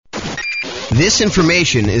This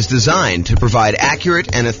information is designed to provide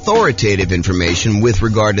accurate and authoritative information with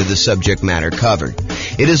regard to the subject matter covered.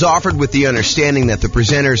 It is offered with the understanding that the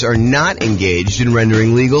presenters are not engaged in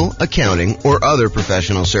rendering legal, accounting, or other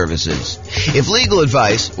professional services. If legal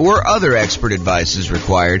advice or other expert advice is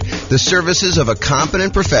required, the services of a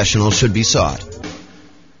competent professional should be sought.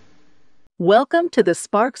 Welcome to the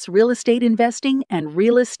Sparks Real Estate Investing and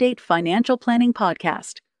Real Estate Financial Planning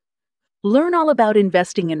Podcast. Learn all about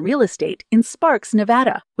investing in real estate in Sparks,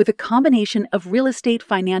 Nevada, with a combination of real estate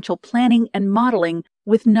financial planning and modeling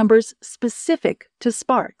with numbers specific to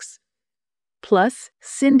Sparks. Plus,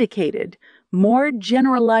 syndicated, more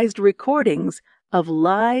generalized recordings of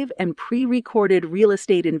live and pre-recorded real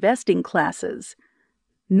estate investing classes.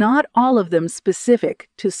 Not all of them specific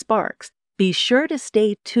to Sparks. Be sure to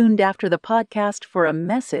stay tuned after the podcast for a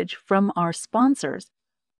message from our sponsors.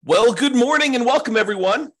 Well, good morning and welcome,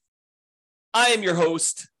 everyone. I am your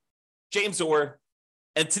host, James Orr,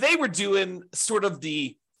 and today we're doing sort of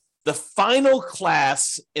the final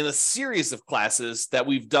class in a series of classes that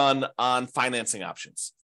we've done on financing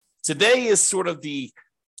options. Today is sort of the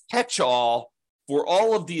catch-all for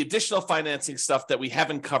all of the additional financing stuff that we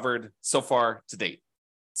haven't covered so far to date.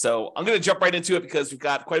 So I'm going to jump right into it because we've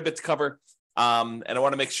got quite a bit to cover, and I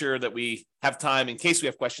want to make sure that we have time in case we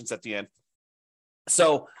have questions at the end.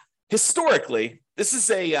 So historically, this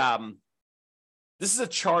is a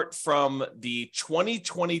chart from the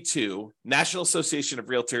 2022 National Association of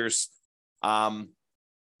Realtors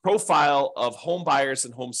profile of home buyers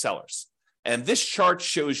and home sellers. And this chart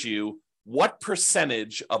shows you what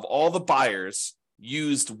percentage of all the buyers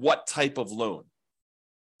used what type of loan.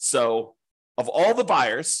 So of all the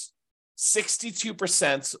buyers,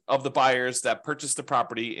 62% of the buyers that purchased the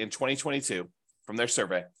property in 2022 from their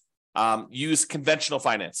survey used conventional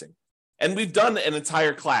financing. And we've done an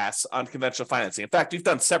entire class on conventional financing. In fact, we've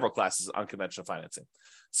done several classes on conventional financing.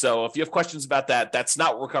 So if you have questions about that, that's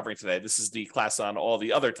not what we're covering today. This is the class on all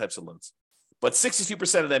the other types of loans. But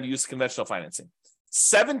 62% of them use conventional financing.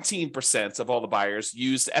 17% of all the buyers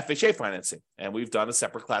used FHA financing. And we've done a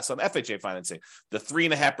separate class on FHA financing. The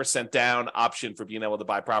 3.5% down option for being able to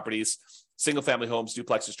buy properties, single family homes,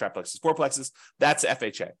 duplexes, triplexes, fourplexes, that's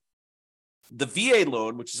FHA. The VA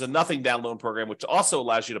loan, which is a nothing down loan program, which also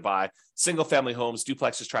allows you to buy single family homes,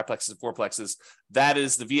 duplexes, triplexes, and fourplexes. That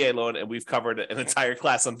is the VA loan, and we've covered an entire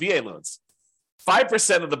class on VA loans.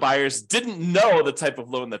 5% of the buyers didn't know the type of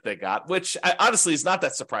loan that they got, which honestly is not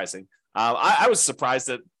that surprising. I was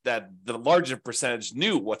surprised that the larger percentage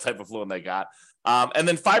knew what type of loan they got. And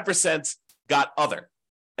then 5% got other.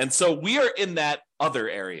 And so we are in that other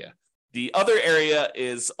area. The other area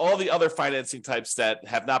is all the other financing types that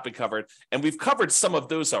have not been covered, and we've covered some of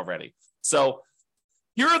those already. So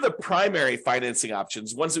here are the primary financing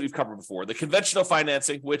options, ones that we've covered before. The conventional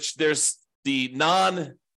financing, which there's the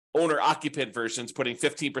non-owner-occupant versions, putting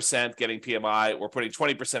 15%, getting PMI, or putting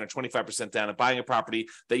 20% or 25% down and buying a property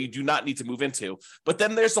that you do not need to move into. But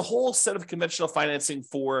then there's a whole set of conventional financing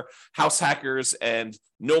for house hackers and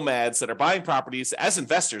nomads that are buying properties as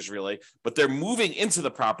investors, really, but they're moving into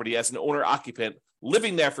the property as an owner-occupant,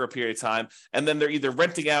 living there for a period of time, and then they're either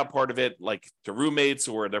renting out part of it, like to roommates,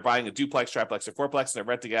 or they're buying a duplex, triplex, or fourplex, and they're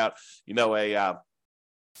renting out, a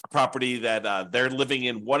property that they're living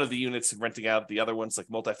in one of the units and renting out the other ones, like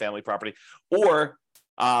multifamily property. Or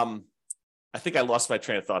I think I lost my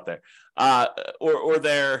train of thought there.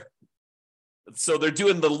 So they're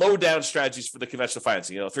doing the low down strategies for the conventional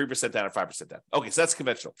financing, 3% down or 5% down. Okay, so that's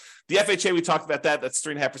conventional. The FHA, we talked about that. That's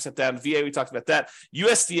 3.5% down. VA, we talked about that.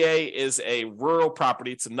 USDA is a rural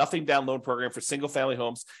property. It's a nothing down loan program for single family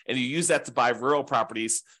homes. And you use that to buy rural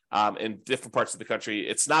properties in different parts of the country.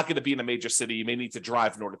 It's not going to be in a major city. You may need to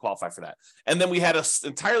drive in order to qualify for that. And then we had an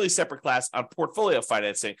entirely separate class on portfolio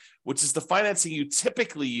financing, which is the financing you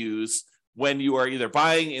typically use when you are either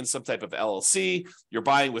buying in some type of LLC, you're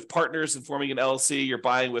buying with partners and forming an LLC, you're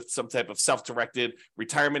buying with some type of self-directed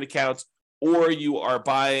retirement account, or you are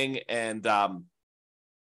buying and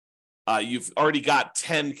you've already got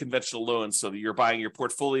 10 conventional loans, so that you're buying your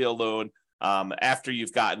portfolio loan after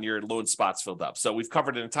you've gotten your loan spots filled up. So we've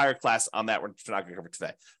covered an entire class on that. We're not going to cover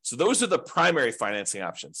today. So those are the primary financing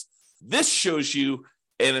options. This shows you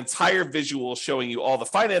an entire visual showing you all the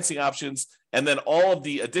financing options and then all of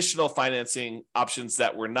the additional financing options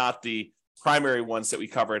that were not the primary ones that we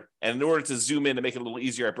covered. And in order to zoom in and make it a little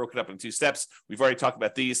easier, I broke it up in 2 steps. We've already talked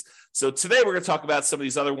about these. So today we're going to talk about some of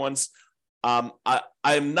these other ones. I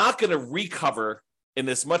am not going to recover in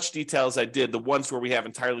as much detail as I did the ones where we have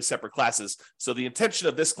entirely separate classes. So the intention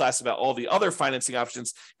of this class about all the other financing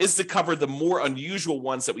options is to cover the more unusual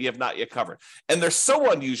ones that we have not yet covered. And they're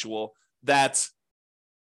so unusual that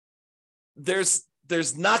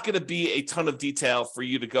there's not going to be a ton of detail for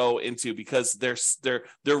you to go into because they're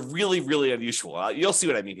really, really unusual. You'll see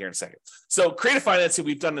what I mean here in a second. So creative financing,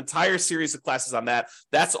 we've done an entire series of classes on that.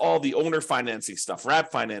 That's all the owner financing stuff, wrap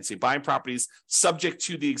financing, buying properties subject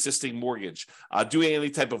to the existing mortgage, doing any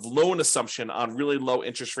type of loan assumption on really low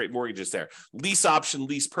interest rate mortgages there, lease option,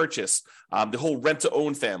 lease purchase, the whole rent to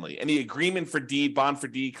own family, any agreement for deed, bond for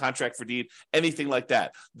deed, contract for deed, anything like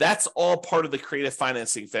that. That's all part of the creative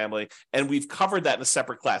financing family. And we've covered that in a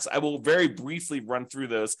separate class. I will very briefly run through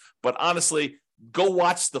those, but honestly, go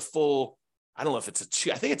watch the full, I don't know if it's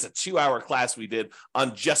I think it's a 2-hour class we did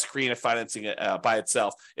on just creative financing by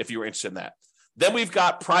itself, if you were interested in that. Then we've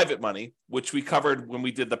got private money, which we covered when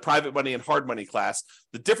we did the private money and hard money class.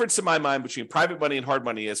 The difference in my mind between private money and hard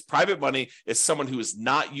money is private money is someone who is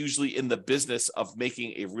not usually in the business of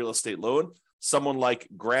making a real estate loan. Someone like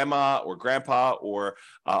grandma or grandpa or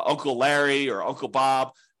Uncle Larry or Uncle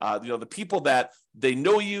Bob, the people that they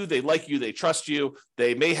know you, they like you, they trust you.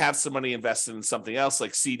 They may have some money invested in something else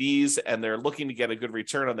like CDs, and they're looking to get a good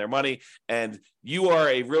return on their money. And you are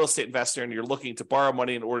a real estate investor and you're looking to borrow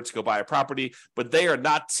money in order to go buy a property, but they are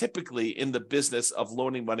not typically in the business of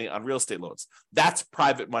loaning money on real estate loans. That's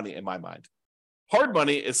private money in my mind. Hard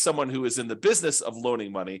money is someone who is in the business of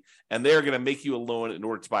loaning money, and they're going to make you a loan in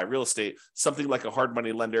order to buy real estate, something like a hard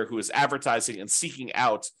money lender who is advertising and seeking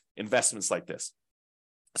out investments like this.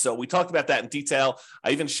 So we talked about that in detail.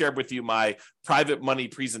 I even shared with you my private money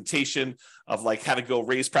presentation of like how to go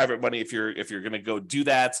raise private money if you're going to go do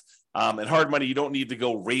that. And hard money, you don't need to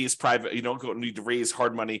go raise private. You don't need to raise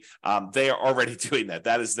hard money. They are already doing that.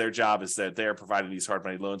 That is their job, is that they're providing these hard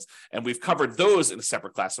money loans. And we've covered those in a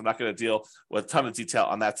separate class. So I'm not going to deal with a ton of detail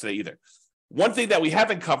on that today either. One thing that we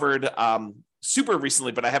haven't covered super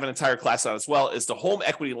recently, but I have an entire class on as well, is the home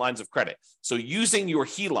equity lines of credit. So using your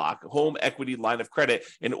HELOC, home equity line of credit,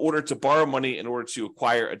 in order to borrow money in order to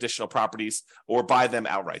acquire additional properties or buy them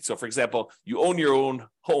outright. So for example, you own your own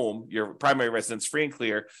home, your primary residence free and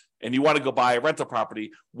clear, and you want to go buy a rental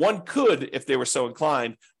property. One could, if they were so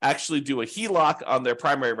inclined, actually do a HELOC on their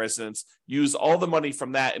primary residence, use all the money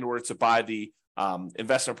from that in order to buy the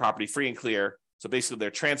investment property free and clear. So basically, they're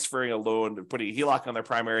transferring a loan, they're putting a HELOC on their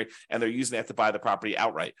primary, and they're using that to buy the property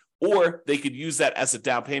outright. Or they could use that as a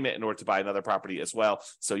down payment in order to buy another property as well.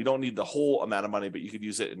 So you don't need the whole amount of money, but you could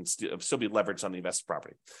use it and still be leveraged on the invested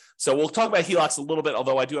property. So we'll talk about HELOCs a little bit,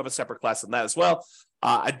 although I do have a separate class on that as well.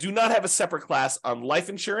 I do not have a separate class on life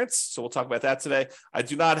insurance, so we'll talk about that today. I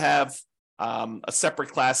do not have a separate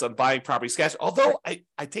class on buying properties cash, although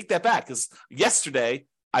I take that back, because yesterday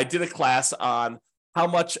I did a class on how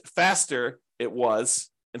much faster it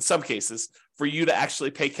was, in some cases, for you to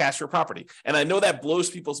actually pay cash for property. And I know that blows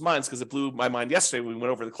people's minds because it blew my mind yesterday when we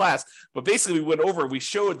went over the class. But basically, we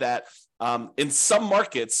showed that in some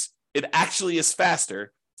markets, it actually is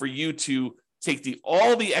faster for you to take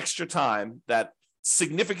all the extra time, that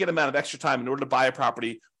significant amount of extra time, in order to buy a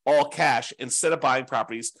property all cash instead of buying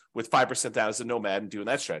properties with 5% down as a nomad and doing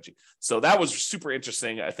that strategy. So that was super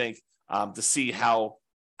interesting, I think, to see how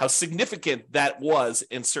significant that was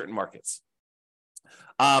in certain markets.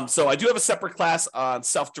 So I do have a separate class on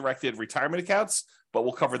self-directed retirement accounts, but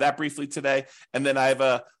we'll cover that briefly today. And then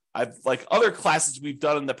I've like other classes we've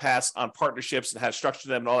done in the past on partnerships and how to structure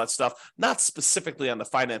them and all that stuff, not specifically on the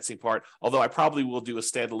financing part, although I probably will do a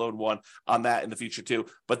standalone one on that in the future too.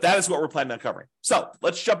 But that is what we're planning on covering. So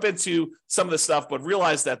let's jump into some of this stuff, but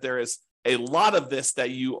realize that there is a lot of this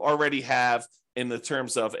that you already have in the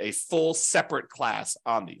terms of a full separate class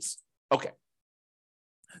on these. Okay.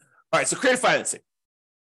 All right, so creative financing.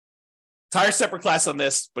 Entire separate class on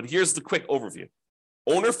this, but here's the quick overview.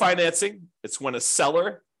 Owner financing, it's when a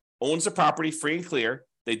seller owns a property free and clear,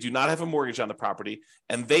 they do not have a mortgage on the property,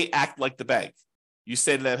 and they act like the bank. You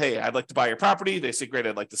say to them, hey, I'd like to buy your property. They say, great,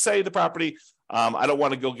 I'd like to sell the property. I don't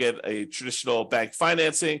want to go get a traditional bank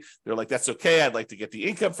financing. They're like, that's okay. I'd like to get the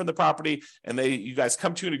income from the property. And you guys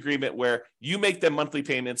come to an agreement where you make them monthly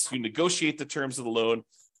payments, you negotiate the terms of the loan,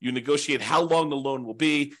 you negotiate how long the loan will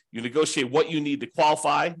be. You negotiate what you need to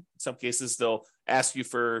qualify. In some cases, they'll ask you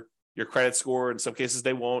for your credit score. In some cases,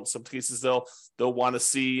 they won't. Some cases, they'll want to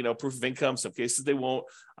see, proof of income. Some cases, they won't.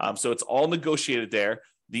 So it's all negotiated there.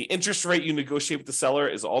 The interest rate you negotiate with the seller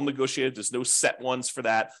is all negotiated. There's no set ones for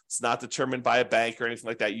that. It's not determined by a bank or anything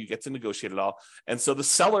like that. You get to negotiate it all. And so the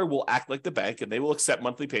seller will act like the bank, and they will accept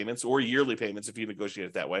monthly payments or yearly payments if you negotiate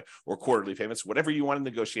it that way, or quarterly payments, whatever you want to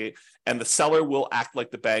negotiate. And the seller will act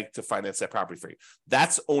like the bank to finance that property for you.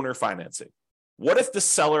 That's owner financing. What if the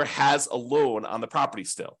seller has a loan on the property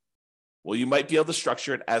still? Well, you might be able to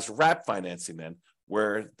structure it as wrap financing then,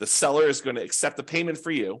 where the seller is going to accept the payment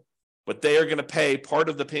for you. but they are going to pay part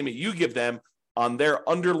of the payment you give them on their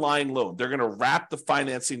underlying loan. They're going to wrap the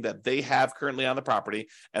financing that they have currently on the property,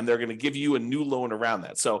 and they're going to give you a new loan around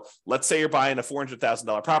that. So let's say you're buying a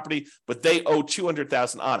 $400,000 property, but they owe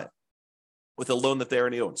 $200,000 on it with a loan that they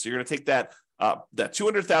already own. So you're going to take that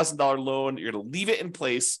 $200,000 loan, you're going to leave it in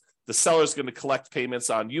place. The seller is going to collect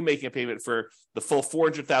payments on you making a payment for the full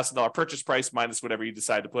 $400,000 purchase price minus whatever you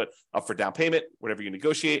decide to put up for down payment, whatever you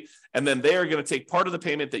negotiate. And then they are going to take part of the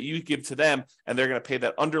payment that you give to them, and they're going to pay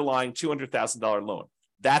that underlying $200,000 loan.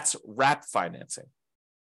 That's wrap financing.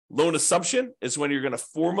 Loan assumption is when you're going to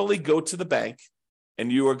formally go to the bank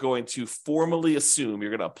and you are going to formally assume,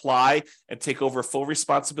 you're going to apply and take over full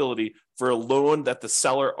responsibility for a loan that the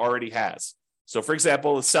seller already has. So, for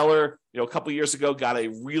example, the seller, a couple of years ago got a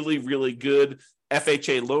really, really good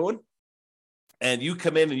FHA loan, and you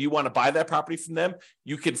come in and you want to buy that property from them.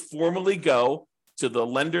 You can formally go to the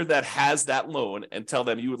lender that has that loan and tell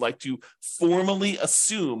them you would like to formally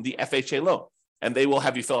assume the FHA loan, and they will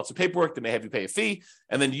have you fill out some paperwork. They may have you pay a fee,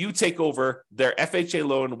 and then you take over their FHA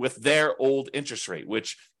loan with their old interest rate,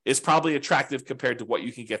 which is probably attractive compared to what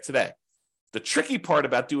you can get today. The tricky part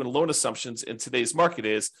about doing loan assumptions in today's market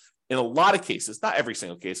is, in a lot of cases, not every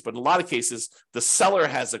single case, but in a lot of cases, the seller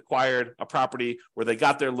has acquired a property where they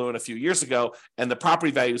got their loan a few years ago, and the property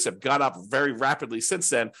values have gone up very rapidly since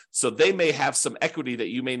then. So they may have some equity that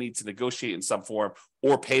you may need to negotiate in some form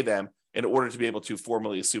or pay them in order to be able to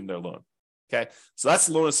formally assume their loan. Okay, so that's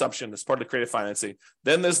the loan assumption. That's part of the creative financing.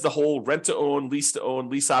 Then there's the whole rent to own, lease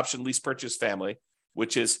option, lease purchase family,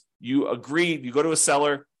 which is you agree, you go to a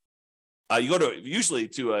seller. You go usually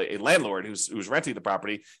to a landlord who's renting the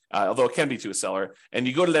property, although it can be to a seller, and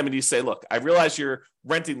you go to them and you say, look, I realize you're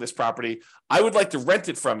renting this property. I would like to rent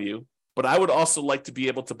it from you, but I would also like to be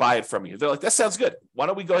able to buy it from you. They're like, that sounds good. Why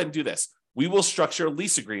don't we go ahead and do this? We will structure a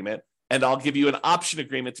lease agreement, and I'll give you an option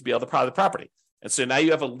agreement to be able to buy the property. And so now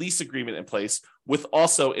you have a lease agreement in place with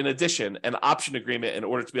also, in addition, an option agreement in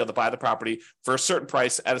order to be able to buy the property for a certain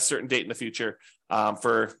price at a certain date in the future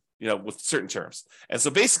with certain terms. And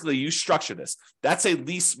so basically you structure this. That's a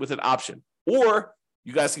lease with an option. Or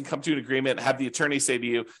you guys can come to an agreement, have the attorney say to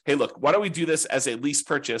you, hey, look, why don't we do this as a lease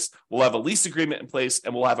purchase? We'll have a lease agreement in place,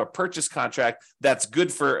 and we'll have a purchase contract that's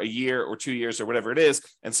good for a year or 2 years or whatever it is.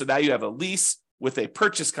 And so now you have a lease with a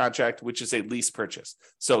purchase contract, which is a lease purchase.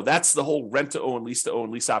 So that's the whole rent to own, lease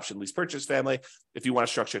option, lease purchase family, if you want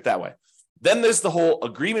to structure it that way. Then there's the whole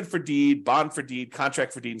agreement for deed, bond for deed,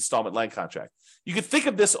 contract for deed, installment land contract. You could think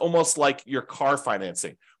of this almost like your car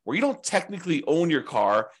financing, where you don't technically own your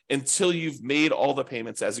car until you've made all the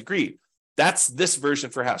payments as agreed. That's this version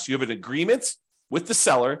for house. You have an agreement with the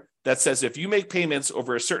seller that says if you make payments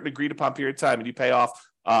over a certain agreed upon period of time and you pay off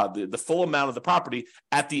the full amount of the property,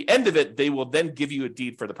 at the end of it, they will then give you a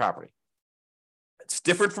deed for the property. It's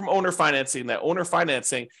different from owner financing. That owner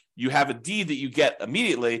financing, you have a deed that you get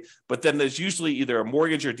immediately, but then there's usually either a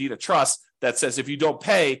mortgage or deed of trust that says if you don't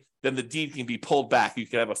pay, then the deed can be pulled back. You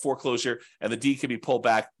can have a foreclosure and the deed can be pulled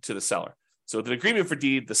back to the seller. So with an agreement for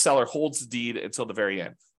deed, the seller holds the deed until the very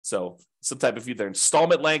end. So some type of either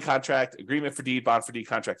installment land contract, agreement for deed, bond for deed,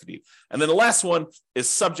 contract for deed. And then the last one is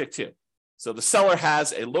subject to. So the seller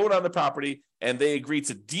has a loan on the property and they agree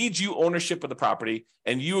to deed you ownership of the property,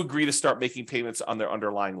 and you agree to start making payments on their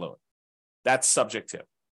underlying loan. That's subject to.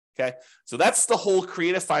 Okay, so that's the whole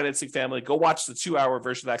creative financing family. Go watch the 2-hour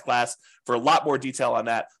version of that class for a lot more detail on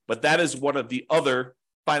that. But that is one of the other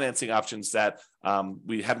financing options that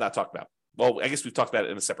we have not talked about. Well, I guess we've talked about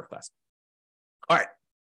it in a separate class. All right,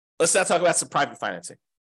 let's now talk about some private financing.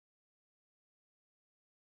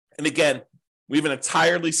 And again, we have an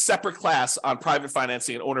entirely separate class on private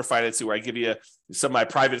financing and owner financing where I give you some of my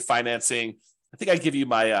private financing. I think I give you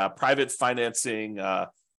my private financing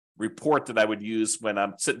report that I would use when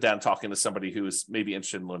I'm sitting down talking to somebody who is maybe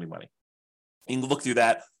interested in loaning money. You can look through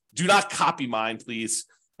that. Do not copy mine, please.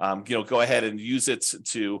 Go ahead and use it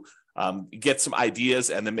to get some ideas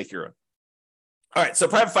and then make your own. All right, so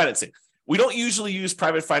private financing. We don't usually use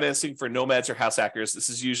private financing for nomads or house hackers. This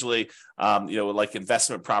is usually, like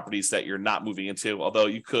investment properties that you're not moving into, although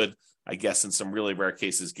you could, I guess, in some really rare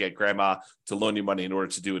cases, get grandma to loan you money in order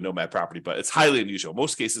to do a nomad property, but it's highly unusual.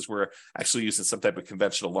 Most cases, we're actually using some type of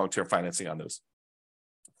conventional long-term financing on those.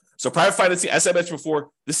 So private financing, as I mentioned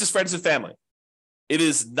before, this is friends and family. It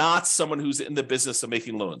is not someone who's in the business of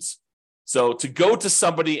making loans. So to go to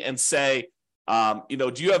somebody and say, do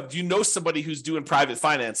you know somebody who's doing private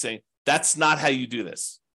financing? That's not how you do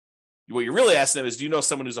this. What you're really asking them is, do you know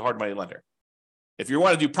someone who's a hard money lender? If you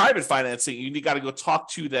want to do private financing, you got to go talk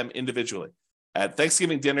to them individually. At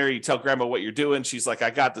Thanksgiving dinner, you tell grandma what you're doing. She's like, I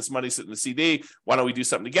got this money sitting in the CD. Why don't we do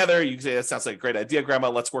something together? You can say, that sounds like a great idea, grandma.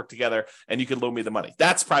 Let's work together and you can loan me the money.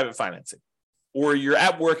 That's private financing. Or you're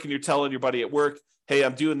at work and you're telling your buddy at work, hey,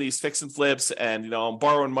 I'm doing these fix and flips and, I'm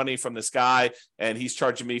borrowing money from this guy and he's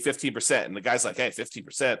charging me 15%. And the guy's like, hey,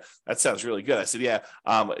 15%, that sounds really good. I said, yeah.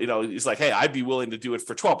 He's like, hey, I'd be willing to do it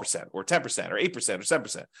for 12% or 10% or 8% or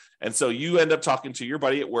 7%. And so you end up talking to your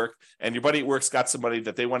buddy at work and your buddy at work's got some money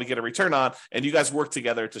that they want to get a return on. And you guys work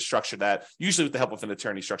together to structure that, usually with the help of an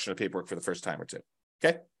attorney structuring the paperwork for the first time or two.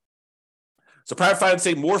 Okay. So private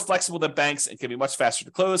financing, more flexible than banks and can be much faster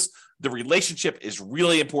to close. The relationship is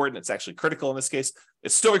really important. It's actually critical in this case.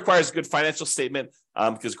 It still requires a good financial statement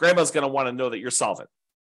because grandma's going to want to know that you're solvent,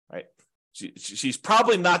 right? She's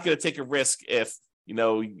probably not going to take a risk if,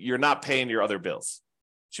 you're not paying your other bills.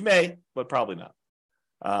 She may, but probably not.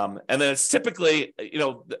 And then it's typically,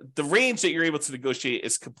 the range that you're able to negotiate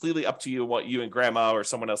is completely up to you, what you and grandma or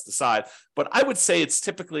someone else decide. But I would say it's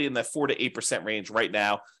typically in the 4 to 8% range right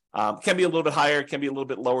now. Can be a little bit higher, can be a little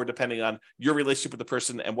bit lower, depending on your relationship with the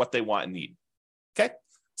person and what they want and need. Okay,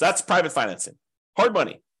 so that's private financing. Hard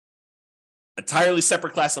money, entirely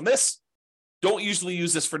separate class on this. Don't usually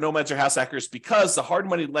use this for nomads or house hackers because the hard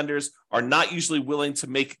money lenders are not usually willing to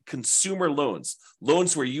make consumer loans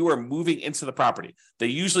where you are moving into the property. They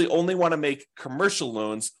usually only want to make commercial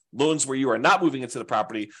loans where you are not moving into the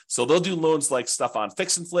property. So they'll do loans like stuff on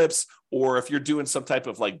fix and flips, or if you're doing some type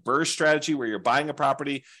of like BRRRR strategy where you're buying a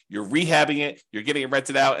property, you're rehabbing it, you're getting it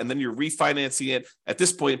rented out, and then you're refinancing it at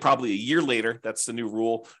this point, probably a year later. That's the new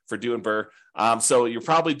rule for doing BRRRR. So you're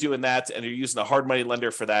probably doing that and you're using a hard money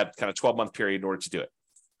lender for that kind of 12-month period in order to do it.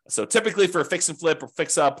 So typically for a fix and flip or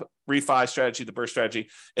fix up refi strategy, the BRRRR strategy,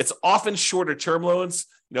 it's often shorter term loans.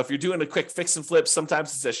 If you're doing a quick fix and flip,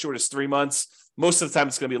 sometimes it's as short as 3 months. Most of the time,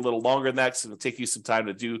 it's going to be a little longer than that, so it'll take you some time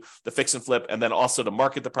to do the fix and flip and then also to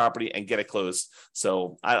market the property and get it closed.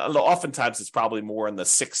 So oftentimes, it's probably more in the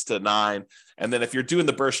 6 to 9. And then if you're doing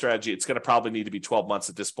the BRRRR strategy, it's going to probably need to be 12 months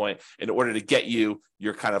at this point in order to get you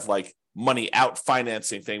your kind of like money out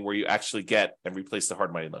financing thing where you actually get and replace the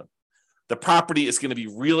hard money loan. The property is going to be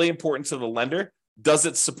really important to the lender. Does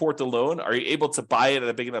it support the loan? Are you able to buy it at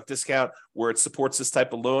a big enough discount where it supports this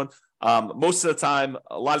type of loan? Most of the time,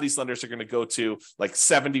 a lot of these lenders are going to go to like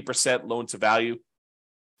 70%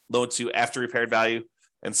 loan to after repaired value.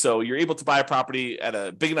 And so you're able to buy a property at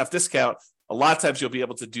a big enough discount. A lot of times you'll be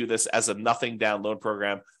able to do this as a nothing down loan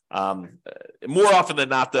program. More often than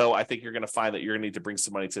not, though, I think you're going to find that you're going to need to bring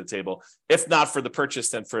some money to the table, if not for the purchase,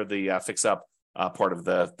 then for the fix up part of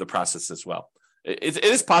the process as well. It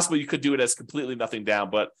is possible you could do it as completely nothing down,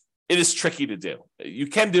 but it is tricky to do. You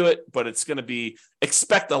can do it, but it's going to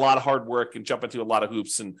expect a lot of hard work and jump into a lot of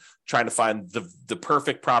hoops and trying to find the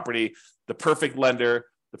perfect property, the perfect lender,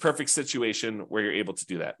 the perfect situation where you're able to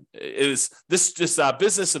do that. This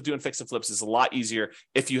business of doing fix and flips is a lot easier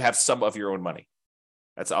if you have some of your own money.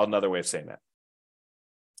 That's another way of saying that.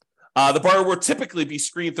 The borrower will typically be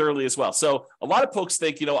screened thoroughly as well. So a lot of folks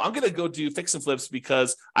think, I'm going to go do fix and flips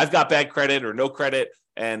because I've got bad credit or no credit.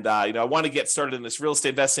 And, I want to get started in this real estate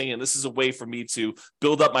investing. And this is a way for me to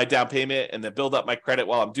build up my down payment and then build up my credit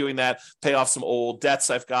while I'm doing that, pay off some old debts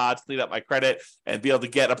I've got, clean up my credit, and be able to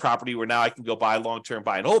get a property where now I can go buy long-term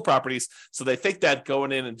buy and hold properties. So they think that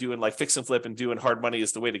going in and doing like fix and flip and doing hard money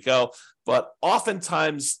is the way to go. But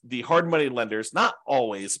oftentimes the hard money lenders, not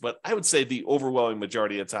always, but I would say the overwhelming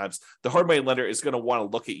majority of times, the hard money lender is going to want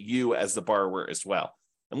to look at you as the borrower as well.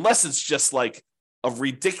 Unless it's just like a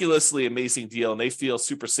ridiculously amazing deal and they feel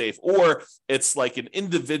super safe, or it's like an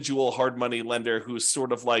individual hard money lender who's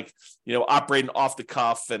sort of like, operating off the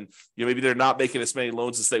cuff and, maybe they're not making as many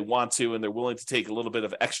loans as they want to, and they're willing to take a little bit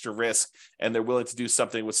of extra risk and they're willing to do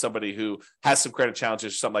something with somebody who has some credit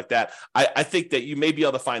challenges or something like that. I think that you may be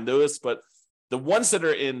able to find those, but the ones that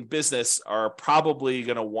are in business are probably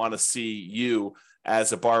going to want to see you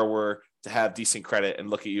as a borrower to have decent credit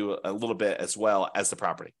and look at you a little bit as well as the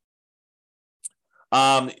property.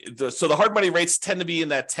 So the hard money rates tend to be in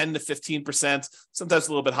that 10 to 15%, sometimes a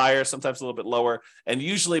little bit higher, sometimes a little bit lower, and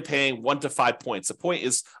usually paying 1 to 5 points. A point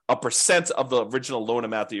is a percent of the original loan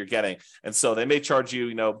amount that you're getting. And so they may charge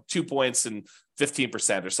you, 2 points and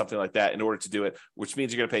 15% or something like that in order to do it, which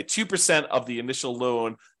means you're going to pay 2% of the initial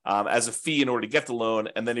loan as a fee in order to get the loan.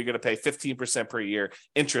 And then you're going to pay 15% per year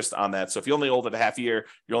interest on that. So if you only hold it a half year,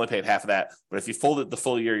 you're only paying half of that. But if you fold it the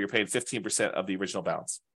full year, you're paying 15% of the original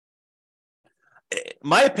balance.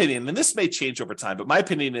 My opinion, and this may change over time, but my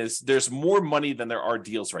opinion is there's more money than there are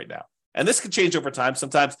deals right now. And this could change over time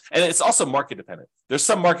sometimes. And it's also market dependent. There's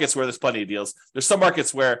some markets where there's plenty of deals. There's some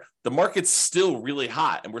markets where the market's still really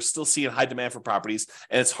hot and we're still seeing high demand for properties.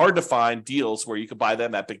 And it's hard to find deals where you can buy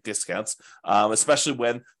them at big discounts, especially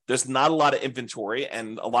when there's not a lot of inventory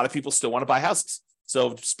and a lot of people still want to buy houses.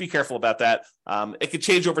 So just be careful about that. It could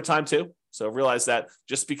change over time too. So realize that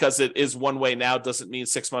just because it is one way now doesn't mean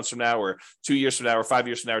 6 months from now or 2 years from now or 5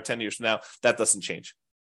 years from now or 10 years from now, that doesn't change.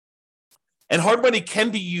 And hard money can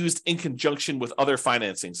be used in conjunction with other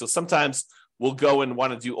financing. So sometimes we'll go and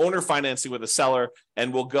want to do owner financing with a seller,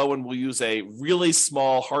 and we'll go and we'll use a really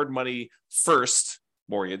small hard money first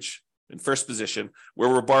mortgage in first position, where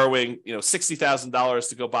we're borrowing, $60,000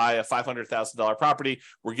 to go buy a $500,000 property.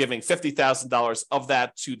 We're giving $50,000 of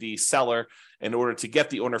that to the seller in order to get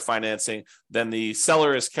the owner financing. Then the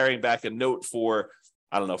seller is carrying back a note for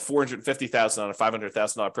 $450,000 on a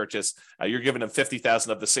 $500,000 purchase. You're giving them $50,000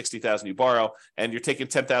 of the $60,000 you borrow, and you're taking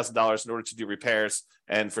 $10,000 in order to do repairs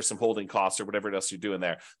and for some holding costs or whatever else you're doing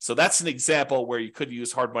there. So that's an example where you could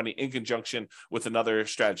use hard money in conjunction with another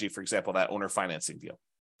strategy, for example, that owner financing deal.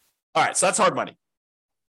 All right, so that's hard money.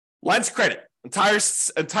 Lines of credit,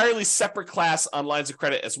 entirely separate class on lines of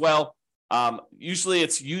credit as well. Usually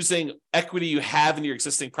it's using equity you have in your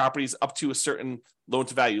existing properties up to a certain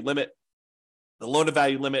loan-to-value limit. The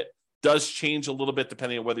loan-to-value limit does change a little bit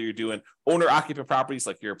depending on whether you're doing owner-occupant properties,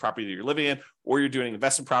 like your property that you're living in, or you're doing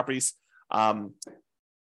investment properties.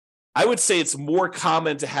 I would say it's more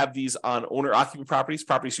common to have these on owner-occupant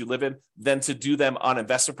properties you live in, than to do them on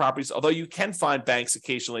investment properties, although you can find banks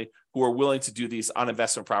occasionally who are willing to do these on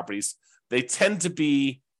investment properties. They tend to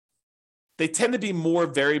be more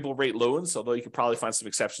variable rate loans, although you could probably find some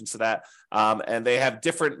exceptions to that. And they have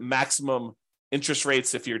different maximum interest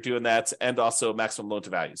rates if you're doing that, and also maximum loan to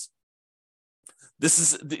values. This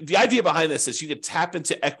is the idea behind this is you could tap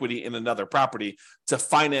into equity in another property to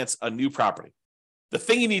finance a new property. The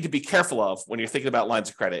thing you need to be careful of when you're thinking about lines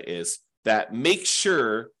of credit is that make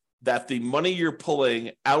sure that the money you're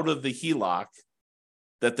pulling out of the HELOC,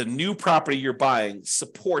 that the new property you're buying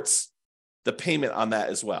supports the payment on that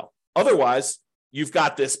as well. Otherwise, you've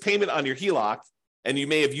got this payment on your HELOC, and you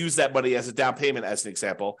may have used that money as a down payment, as an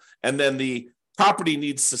example, and then the property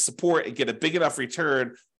needs to support and get a big enough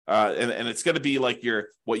return, and it's going to be like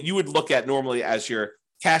what you would look at normally as your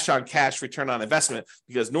cash on cash return on investment,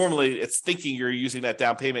 because normally it's thinking you're using that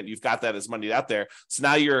down payment, you've got that as money out there. So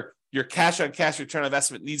now your cash on cash return on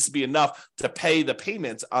investment needs to be enough to pay the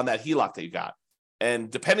payments on that HELOC that you got.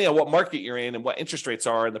 And depending on what market you're in and what interest rates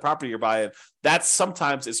are in the property you're buying, that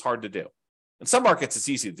sometimes is hard to do. In some markets, it's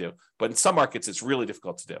easy to do, but in some markets, it's really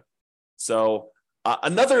difficult to do. So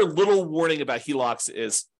another little warning about HELOCs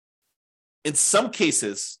is, in some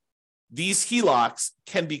cases, these HELOCs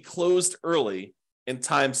can be closed early in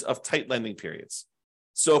times of tight lending periods.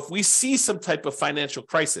 So if we see some type of financial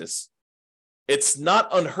crisis, it's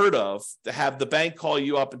not unheard of to have the bank call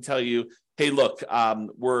you up and tell you, hey, look,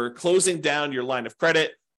 we're closing down your line of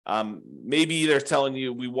credit. Maybe they're telling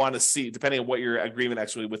you we want to see, depending on what your agreement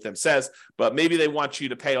actually with them says, but maybe they want you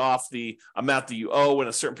to pay off the amount that you owe in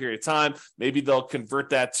a certain period of time. Maybe they'll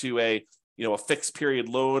convert that to a fixed period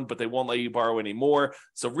loan, but they won't let you borrow anymore.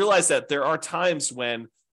 So realize that there are times when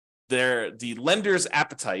the lender's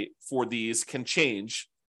appetite for these can change,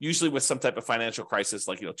 usually with some type of financial crisis,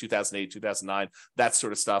 like 2008, 2009, that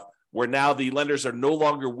sort of stuff, where now the lenders are no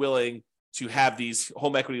longer willing to have these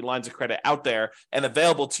home equity lines of credit out there and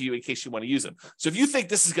available to you in case you want to use them. So if you think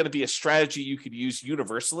this is going to be a strategy you could use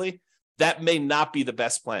universally, that may not be the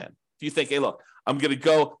best plan. If you think, hey, look,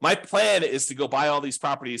 my plan is to go buy all these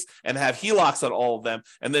properties and have HELOCs on all of them,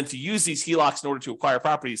 and then to use these HELOCs in order to acquire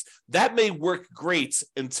properties, that may work great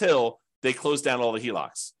until they close down all the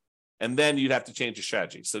HELOCs. And then you'd have to change your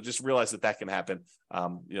strategy. So just realize that can happen,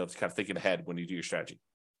 kind of thinking ahead when you do your strategy.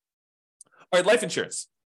 All right, life insurance.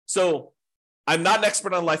 So I'm not an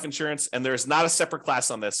expert on life insurance, and there's not a separate class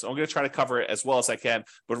on this. So I'm going to try to cover it as well as I can,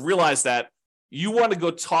 but realize that you want to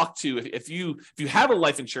go talk to, if you have a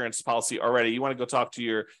life insurance policy already, you want to go talk to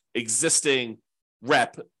your existing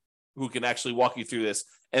rep who can actually walk you through this.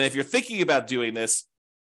 And if you're thinking about doing this,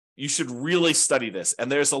 you should really study this. And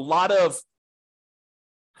there's a lot of,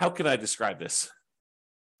 how can I describe this?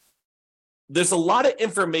 There's a lot of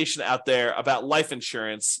information out there about life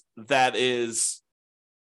insurance that is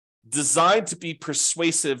designed to be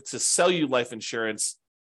persuasive to sell you life insurance,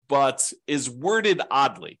 but is worded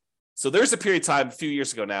oddly. So there's a period of time a few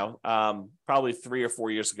years ago now, probably 3 or 4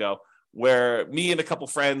 years ago, where me and a couple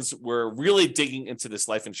friends were really digging into this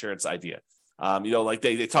life insurance idea. Like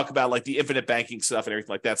they talk about like the infinite banking stuff and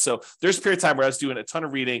everything like that. So there's a period of time where I was doing a ton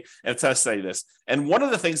of reading and a ton of study this. And one of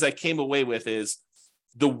the things I came away with is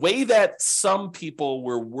the way that some people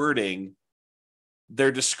were wording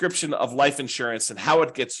their description of life insurance and how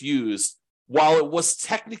it gets used, while it was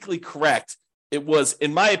technically correct, it was,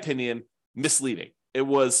 in my opinion, misleading. It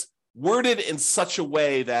was worded in such a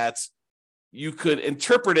way that you could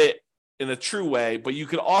interpret it in a true way, but you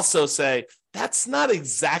could also say, that's not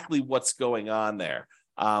exactly what's going on there.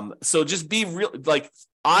 So just be real, like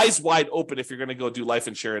eyes wide open if you're going to go do life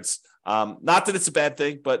insurance. Not that it's a bad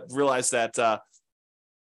thing, but realize that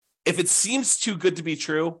if it seems too good to be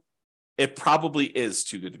true, it probably is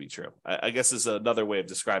too good to be true. I guess is another way of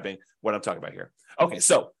describing what I'm talking about here. Okay,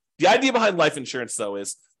 so the idea behind life insurance, though,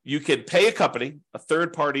 is you could pay a company, a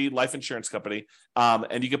third-party life insurance company,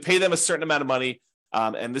 and you can pay them a certain amount of money.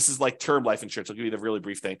 And this is like term life insurance. I'll give you the really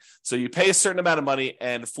brief thing. So you pay a certain amount of money,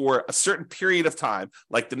 and for a certain period of time,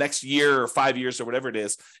 like the next year or 5 years or whatever it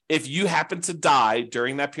is, if you happen to die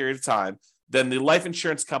during that period of time, then the life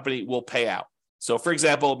insurance company will pay out. So, for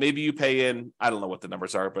example, maybe you pay in, I don't know what the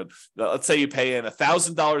numbers are, but let's say you pay in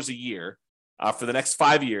 $1,000 a year for the next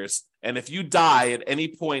 5 years. And if you die at any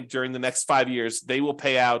point during the next 5 years, they will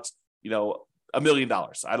pay out, $1 million.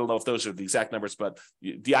 I don't know if those are the exact numbers, but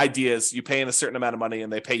the idea is you pay in a certain amount of money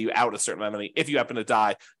and they pay you out a certain amount of money if you happen to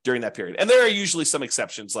die during that period. And there are usually some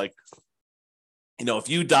exceptions, like, if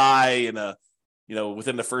you die in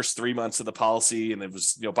within the first 3 months of the policy and it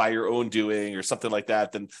was, by your own doing or something like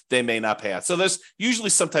that, then they may not pay out. So there's usually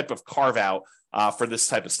some type of carve out for this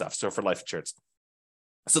type of stuff. So for life insurance.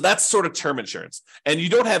 So that's sort of term insurance, and you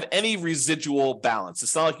don't have any residual balance.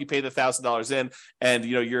 It's not like you pay the $1,000 in, and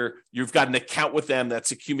you've got an account with them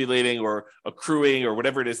that's accumulating or accruing or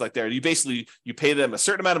whatever it is like there. You pay them a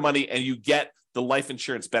certain amount of money, and you get the life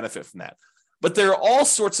insurance benefit from that. But there are all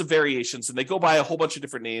sorts of variations, and they go by a whole bunch of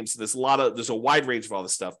different names. And there's a wide range of all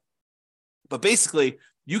this stuff. But basically,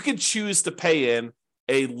 you can choose to pay in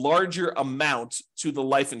a larger amount to the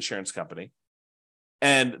life insurance company.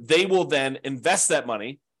 And they will then invest that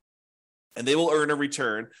money and they will earn a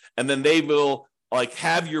return. And then they will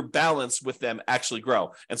have your balance with them actually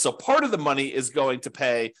grow. And so part of the money is going to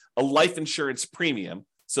pay a life insurance premium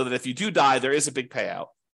so that if you do die, there is a big payout.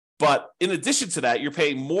 But in addition to that, you're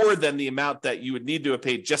paying more than the amount that you would need to have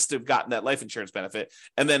paid just to have gotten that life insurance benefit.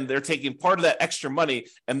 And then they're taking part of that extra money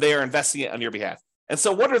and they are investing it on your behalf. And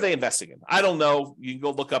so what are they investing in? I don't know. You can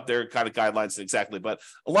go look up their kind of guidelines exactly, but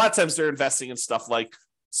a lot of times they're investing in stuff like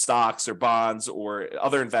stocks or bonds or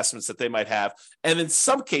other investments that they might have. And in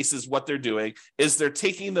some cases, what they're doing is they're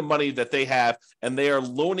taking the money that they have and they are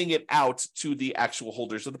loaning it out to the actual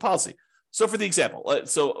holders of the policy. So for the example,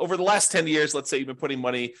 so over the last 10 years, let's say you've been putting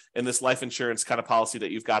money in this life insurance kind of policy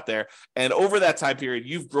that you've got there. And over that time period,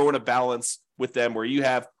 you've grown a balance with them where you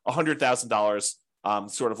have $100,000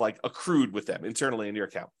 sort of like accrued with them internally in your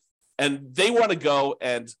account. And they want to go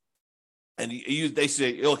and they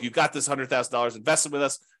say, look, you've got this $100,000 invested with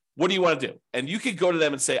us. What do you want to do? And you could go to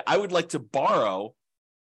them and say, I would like to borrow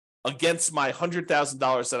against my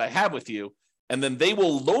 $100,000 that I have with you. And then they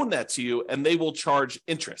will loan that to you and they will charge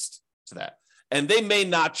interest to that. And they may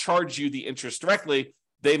not charge you the interest directly.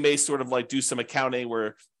 They may sort of like do some accounting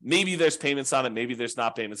where maybe there's payments on it, maybe there's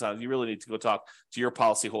not payments on it. You really need to go talk to your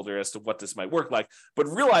policyholder as to what this might work like. But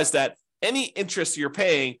realize that any interest you're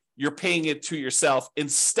paying it to yourself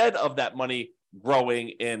instead of that money growing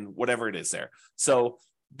in whatever it is there. So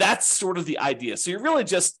that's sort of the idea. So you're really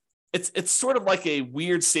just, it's sort of like a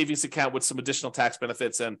weird savings account with some additional tax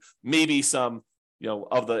benefits and maybe some,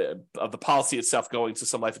 of the policy itself going to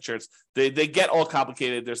some life insurance. They get all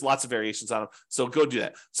complicated. There's lots of variations on them. So go do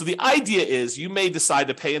that. So the idea is you may decide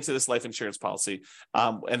to pay into this life insurance policy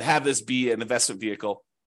and have this be an investment vehicle.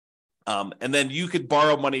 And then you could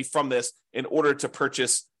borrow money from this in order to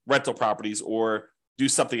purchase rental properties or do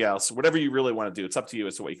something else, whatever you really want to do. It's up to you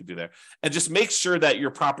as to what you can do there. And just make sure that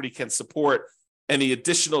your property can support any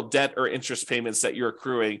additional debt or interest payments that you're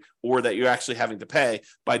accruing or that you're actually having to pay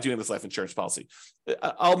by doing this life insurance policy.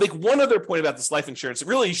 I'll make one other point about this life insurance.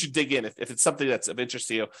 Really, you should dig in if it's something that's of interest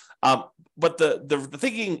to you. But the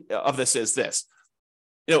thinking of this is this.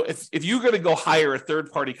 If you're going to go hire a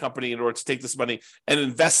third-party company in order to take this money and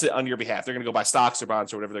invest it on your behalf, they're going to go buy stocks or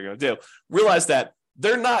bonds or whatever they're going to do. Realize that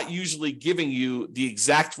they're not usually giving you the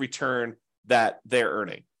exact return that they're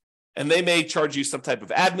earning. And they may charge you some type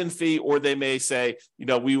of admin fee, or they may say,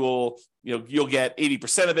 we will, you'll get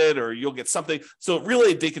 80% of it, or you'll get something. So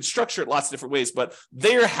really, they can structure it lots of different ways, but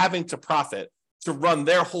they're having to profit to run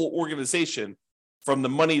their whole organization from the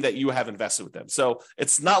money that you have invested with them. So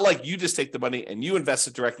it's not like you just take the money and you invest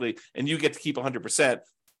it directly and you get to keep 100%.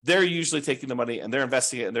 They're usually taking the money and they're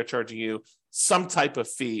investing it and they're charging you some type of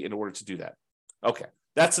fee in order to do that. Okay,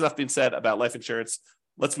 that's enough being said about life insurance.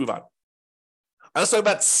 Let's move on. Let's talk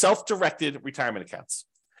about self-directed retirement accounts.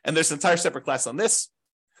 And there's an entire separate class on this.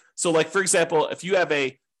 So like, for example, if you have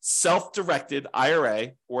a self-directed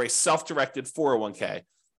IRA or a self-directed 401k,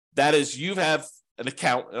 that is, you have an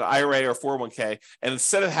account, an IRA or 401k, and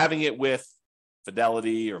instead of having it with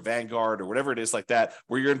Fidelity or Vanguard or whatever it is like that,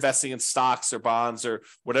 where you're investing in stocks or bonds or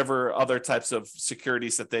whatever other types of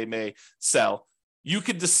securities that they may sell, you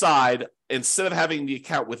could decide, instead of having the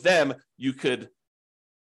account with them, you could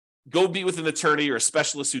go be with an attorney or a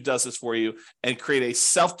specialist who does this for you and create a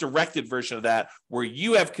self-directed version of that where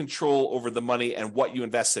you have control over the money and what you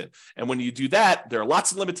invest in. And when you do that, there are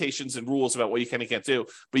lots of limitations and rules about what you can and can't do,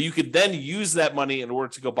 but you could then use that money in order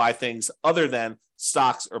to go buy things other than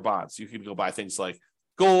stocks or bonds. You could go buy things like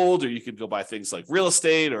gold, or you could go buy things like real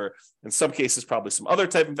estate, or in some cases, probably some other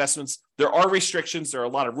type of investments. There are restrictions. There are a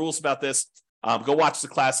lot of rules about this. Go watch the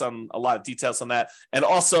class on a lot of details on that. And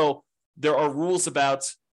also, there are rules about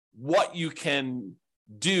what you can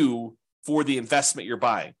do for the investment you're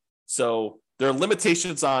buying. So there are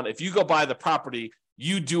limitations on, if you go buy the property,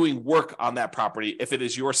 you doing work on that property if it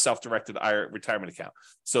is your self-directed retirement account.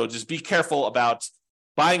 So just be careful about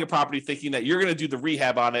buying a property thinking that you're going to do the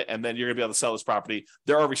rehab on it and then you're going to be able to sell this property.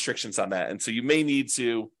 There are restrictions on that. And so you may need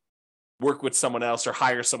to work with someone else or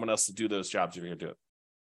hire someone else to do those jobs if you're going to do it.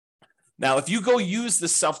 Now, if you go use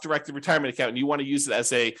this self-directed retirement account and you want to use it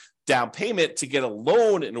as a down payment to get a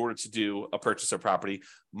loan in order to do a purchase of property,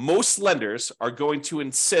 most lenders are going to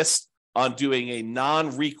insist on doing a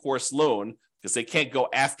non-recourse loan because they can't go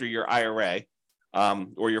after your IRA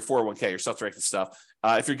or your 401k, your self-directed stuff.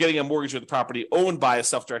 If you're getting a mortgage with a property owned by a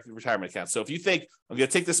self-directed retirement account. So if you think, I'm going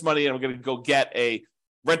to take this money and I'm going to go get a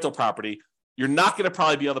rental property, you're not going to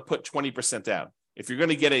probably be able to put 20% down. If you're going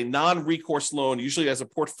to get a non-recourse loan, usually as a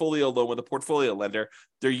portfolio loan with a portfolio lender,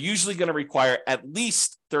 they're usually going to require at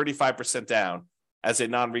least 35% down as a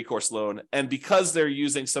non-recourse loan. And because they're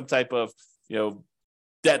using some type of,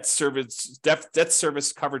 debt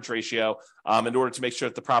service coverage ratio in order to make sure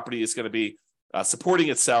that the property is going to be supporting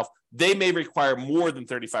itself, they may require more than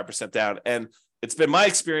 35% down. And it's been my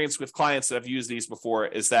experience with clients that have used these before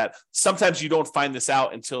is that sometimes you don't find this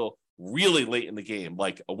out until really late in the game,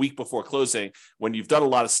 like a week before closing, when you've done a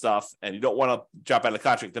lot of stuff and you don't want to drop out of the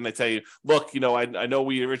contract. Then they tell you, look, I know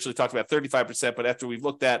we originally talked about 35%, but after we've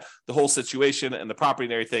looked at the whole situation and the property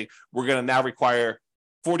and everything, we're going to now require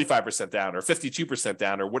 45% down or 52%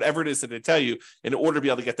 down or whatever it is that they tell you in order to be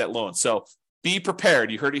able to get that loan. So be prepared.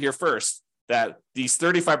 You heard it here first, that these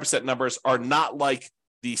 35% numbers are not like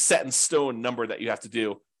the set in stone number that you have to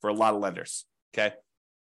do for a lot of lenders. Okay.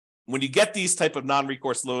 When you get these type of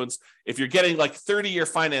non-recourse loans, if you're getting like 30-year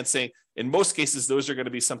financing, in most cases, those are going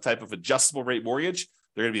to be some type of adjustable rate mortgage.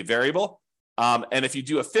 They're going to be variable. And if you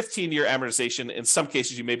do a 15-year amortization, in some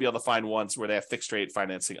cases, you may be able to find ones where they have fixed rate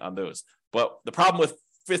financing on those. But the problem with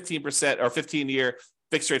 15% or 15-year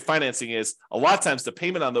fixed rate financing is a lot of times the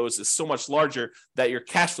payment on those is so much larger that your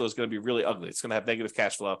cash flow is going to be really ugly. It's going to have negative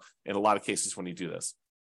cash flow in a lot of cases when you do this.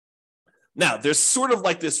 Now, there's sort of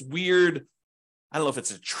like this weird, I don't know if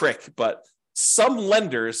it's a trick, but some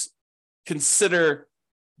lenders consider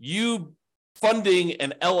you funding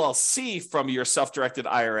an LLC from your self-directed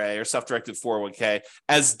IRA or self-directed 401k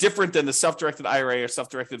as different than the self-directed IRA or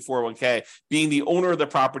self-directed 401k being the owner of the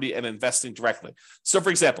property and investing directly. So, for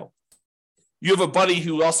example, you have a buddy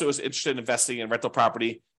who also is interested in investing in rental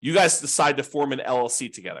property. You guys decide to form an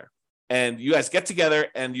LLC together. And you guys get together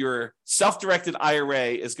and your self-directed IRA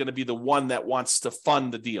is going to be the one that wants to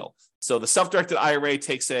fund the deal. So the self-directed IRA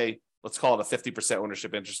takes let's call it a 50%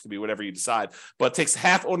 ownership interest, could be whatever you decide, but it takes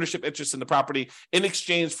half ownership interest in the property in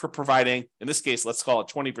exchange for providing, in this case, let's call it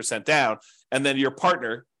 20% down. And then your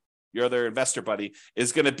partner, your other investor buddy,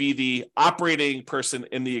 is going to be the operating person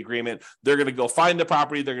in the agreement. They're going to go find the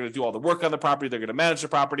property. They're going to do all the work on the property. They're going to manage the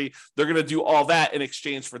property. They're going to do all that in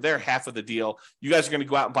exchange for their half of the deal. You guys are going to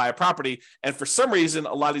go out and buy a property. And for some reason,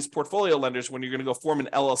 a lot of these portfolio lenders, when you're going to go form an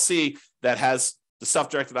LLC that has the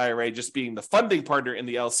self-directed IRA just being the funding partner in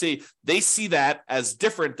the LLC, they see that as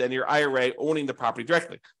different than your IRA owning the property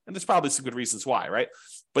directly. And there's probably some good reasons why, right?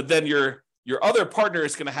 But then your other partner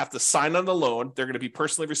is going to have to sign on the loan. They're going to be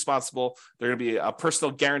personally responsible. They're going to be a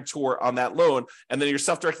personal guarantor on that loan. And then your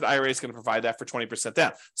self-directed IRA is going to provide that for 20%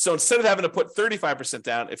 down. So instead of having to put 35%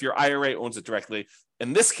 down, if your IRA owns it directly,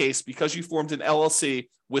 in this case, because you formed an LLC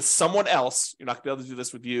with someone else, you're not going to be able to do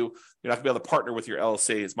this with you. You're not going to be able to partner with your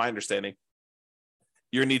LLC, is my understanding.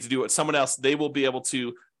 You need to do it with someone else. They will be able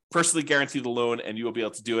to personally guarantee the loan, and you will be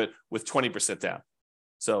able to do it with 20% down.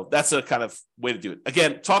 So that's a kind of way to do it.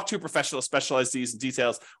 Again, talk to a professional, specialize these in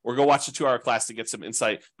details, or go watch the 2-hour class to get some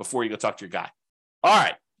insight before you go talk to your guy. All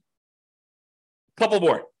right. Couple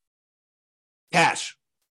more. Cash.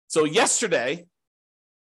 So yesterday,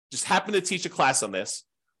 just happened to teach a class on this.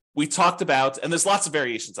 We talked about, and there's lots of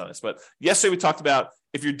variations on this, but yesterday we talked about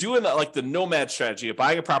if you're doing like the nomad strategy of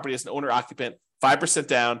buying a property as an owner occupant, 5%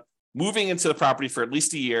 down, moving into the property for at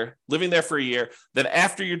least a year, living there for a year. Then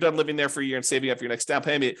after you're done living there for a year and saving up your next down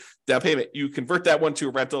payment, you convert that one to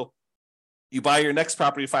a rental. You buy your next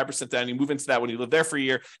property 5% down, you move into that one, you live there for a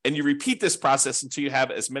year, and you repeat this process until you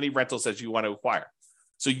have as many rentals as you want to acquire.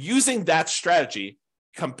 So using that strategy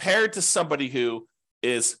compared to somebody who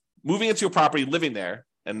is moving into a property, living there,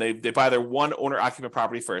 and they buy their one owner occupant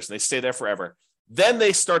property first, and they stay there forever. Then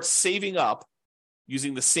they start saving up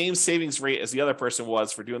using the same savings rate as the other person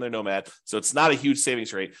was for doing their nomad. So it's not a huge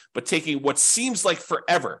savings rate, but taking what seems like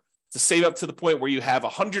forever to save up to the point where you have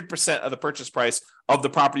 100% of the purchase price of the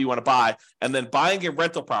property you want to buy, and then buying a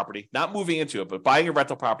rental property, not moving into it, but buying a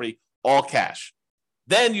rental property, all cash.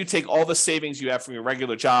 Then you take all the savings you have from your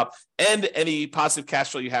regular job and any positive cash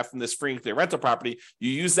flow you have from this free and clear rental property. You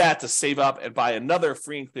use that to save up and buy another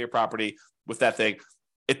free and clear property with that thing.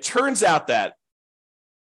 It turns out that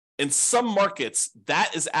in some markets,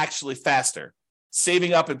 that is actually faster,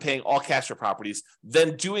 saving up and paying all cash for properties,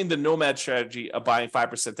 than doing the nomad strategy of buying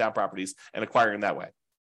 5% down properties and acquiring that way.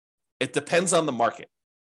 It depends on the market.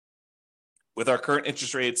 With our current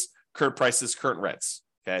interest rates, current prices, current rents.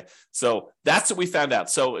 Okay, so that's what we found out.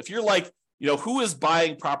 So if you're like, who is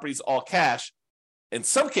buying properties all cash? In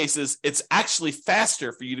some cases, it's actually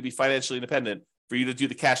faster for you to be financially independent, for you to do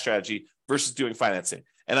the cash strategy versus doing financing.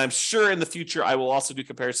 And I'm sure in the future, I will also do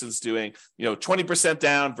comparisons doing, 20%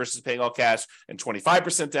 down versus paying all cash, and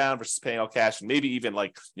 25% down versus paying all cash, and maybe even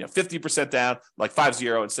 50% down, like 50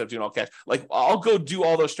 instead of doing all cash. Like I'll go do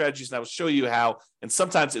all those strategies and I will show you how, and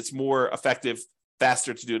sometimes it's more effective,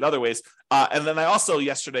 faster to do it other ways. And then I also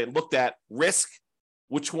yesterday looked at risk,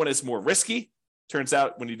 which one is more risky. Turns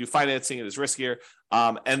out when you do financing, it is riskier.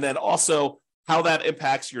 And then also how that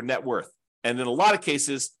impacts your net worth. And in a lot of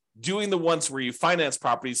cases, doing the ones where you finance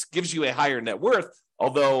properties gives you a higher net worth,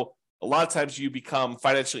 although a lot of times you become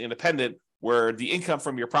financially independent where the income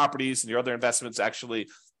from your properties and your other investments actually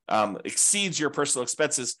exceeds your personal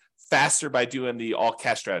expenses faster by doing the all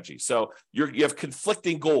cash strategy. So you have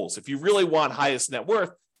conflicting goals. If you really want highest net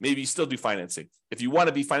worth, maybe you still do financing. If you want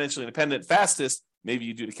to be financially independent fastest, maybe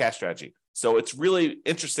you do the cash strategy. So it's really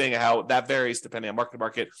interesting how that varies depending on market to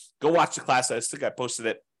market. Go watch the class. I think I posted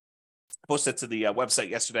it to the website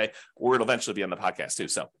yesterday, or it'll eventually be on the podcast too.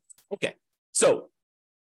 So, okay. So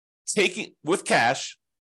taking with cash,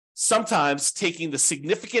 sometimes taking the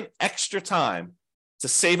significant extra time to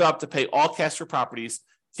save up to pay all cash for properties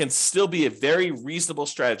can still be a very reasonable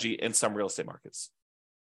strategy in some real estate markets.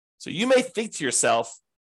 So you may think to yourself,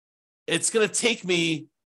 it's going to take me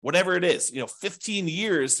whatever it is, 15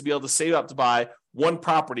 years to be able to save up to buy one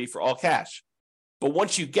property for all cash. But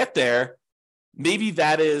once you get there, maybe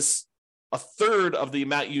that is a third of the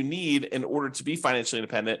amount you need in order to be financially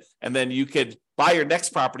independent. And then you could buy your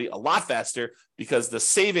next property a lot faster because the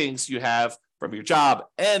savings you have from your job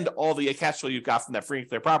and all the cash flow you've got from that free and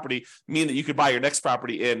clear property mean that you could buy your next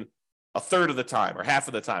property in a third of the time or half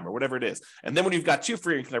of the time or whatever it is. And then when you've got two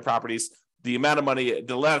free and clear properties, the amount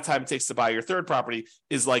of time it takes to buy your third property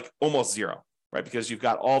is like almost zero, right? Because you've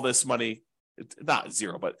got all this money, not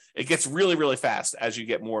zero, but it gets really, really fast as you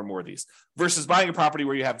get more and more of these. Versus buying a property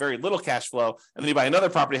where you have very little cash flow, and then you buy another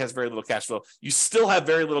property that has very little cash flow. You still have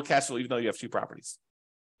very little cash flow, even though you have two properties.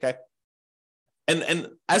 Okay. And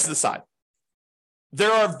as an aside,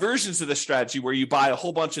 there are versions of this strategy where you buy a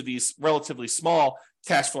whole bunch of these relatively small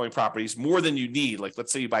cash flowing properties, more than you need. Like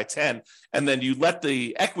let's say you buy 10, and then you let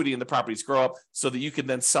the equity in the properties grow up so that you can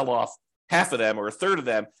then sell off half of them or a third of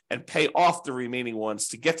them and pay off the remaining ones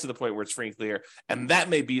to get to the point where it's free and clear. And that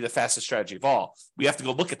may be the fastest strategy of all. We have to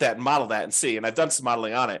go look at that and model that and see. And I've done some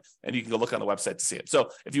modeling on it, and you can go look on the website to see it. So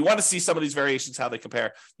if you want to see some of these variations, how they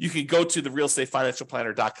compare, you can go to the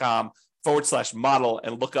realestatefinancialplanner.com/model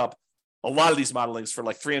and look up a lot of these modelings for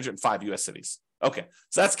like 305 US cities. Okay,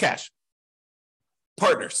 so that's cash.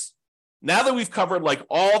 Partners. Now that we've covered like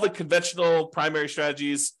all the conventional primary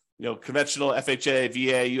strategies, conventional FHA,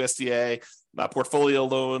 VA, USDA, portfolio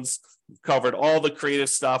loans, we've covered all the creative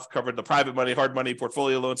stuff, covered the private money, hard money,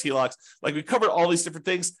 portfolio loans, HELOCs, like we covered all these different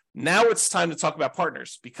things. Now it's time to talk about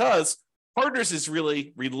partners, because partners is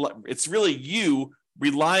really you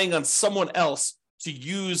relying on someone else to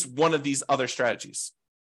use one of these other strategies.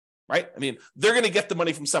 Right? I mean, they're going to get the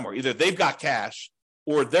money from somewhere. Either they've got cash,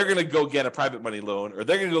 or they're going to go get a private money loan, or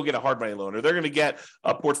they're going to go get a hard money loan, or they're going to get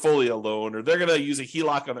a portfolio loan, or they're going to use a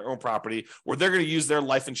HELOC on their own property, or they're going to use their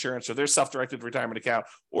life insurance or their self-directed retirement account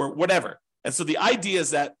or whatever. And so the idea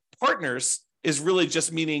is that partners is really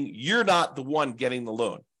just meaning you're not the one getting the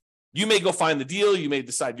loan. You may go find the deal. You may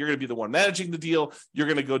decide you're going to be the one managing the deal. You're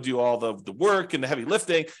going to go do all the work and the heavy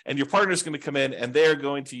lifting, and your partner's going to come in and they're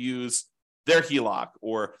going to use their HELOC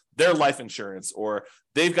or their life insurance, or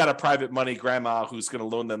they've got a private money grandma who's going to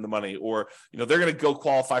loan them the money, or they're going to go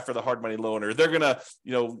qualify for the hard money loan, or they're going to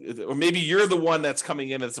or maybe you're the one that's coming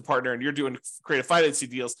in as a partner and you're doing creative financing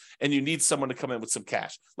deals and you need someone to come in with some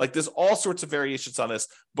cash. Like, there's all sorts of variations on this,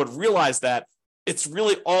 but realize that it's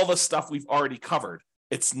really all the stuff we've already covered.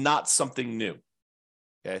 It's not something new.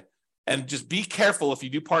 Okay. And just be careful if you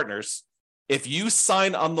do partners. If you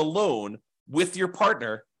sign on the loan with your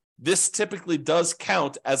partner, this typically does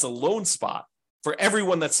count as a loan spot for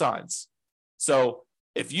everyone that signs. So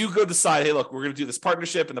if you go decide, hey, look, we're going to do this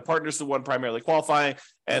partnership, and the partner's the one primarily qualifying,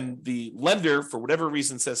 and the lender, for whatever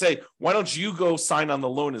reason, says, hey, why don't you go sign on the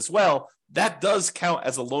loan as well? That does count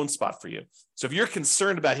as a loan spot for you. So if you're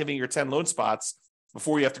concerned about hitting your 10 loan spots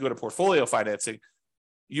before you have to go to portfolio financing,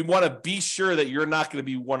 you want to be sure that you're not going to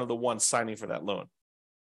be one of the ones signing for that loan.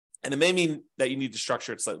 And it may mean that you need to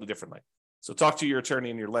structure it slightly differently. So talk to your attorney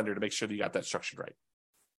and your lender to make sure that you got that structured right.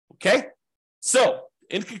 Okay? So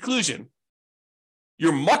in conclusion,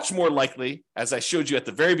 you're much more likely, as I showed you at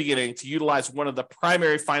the very beginning, to utilize one of the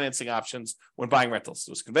primary financing options when buying rentals.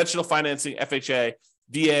 So it's conventional financing, FHA,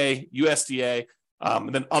 VA, USDA,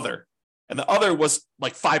 and then other. And the other was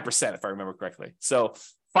like 5%, if I remember correctly. So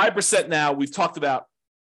 5% now, we've talked about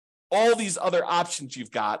all these other options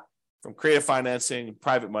you've got, from creative financing,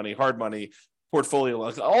 private money, hard money, portfolio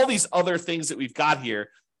loans, all these other things that we've got here,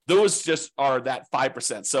 those just are that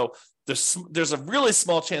 5%. So there's a really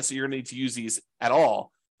small chance that you're going to need to use these at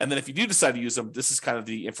all. And then if you do decide to use them, this is kind of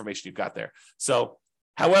the information you've got there. So,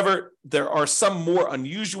 however, there are some more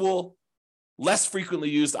unusual, less frequently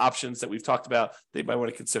used options that we've talked about that you might want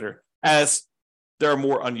to consider, as there are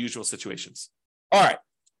more unusual situations. All right,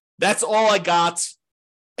 that's all I got.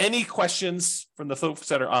 Any questions from the folks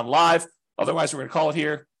that are on live? Otherwise, we're going to call it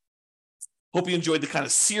here. Hope you enjoyed the kind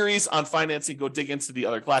of series on financing. Go dig into the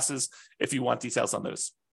other classes if you want details on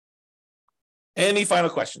those. Any final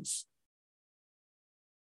questions?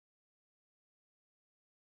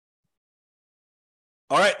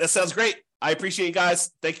 All right, that sounds great. I appreciate you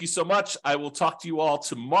guys. Thank you so much. I will talk to you all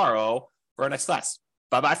tomorrow for our next class.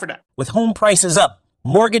 Bye-bye for now. With home prices up,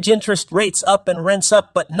 mortgage interest rates up, and rents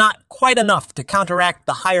up, but not quite enough to counteract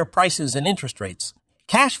the higher prices and interest rates,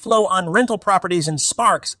 cash flow on rental properties in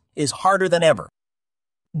Sparks is harder than ever.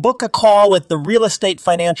 Book a call with the Real Estate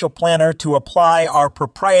Financial Planner to apply our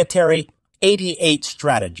proprietary 88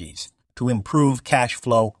 strategies to improve cash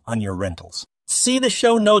flow on your rentals. See the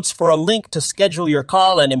show notes for a link to schedule your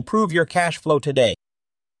call and improve your cash flow today.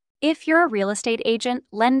 If you're a real estate agent,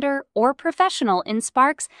 lender, or professional in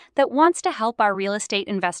Sparks that wants to help our real estate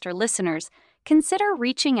investor listeners, consider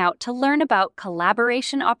reaching out to learn about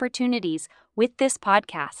collaboration opportunities with this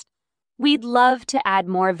podcast. We'd love to add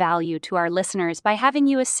more value to our listeners by having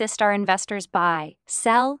you assist our investors buy,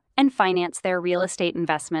 sell, and finance their real estate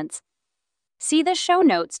investments. See the show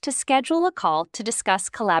notes to schedule a call to discuss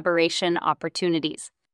collaboration opportunities.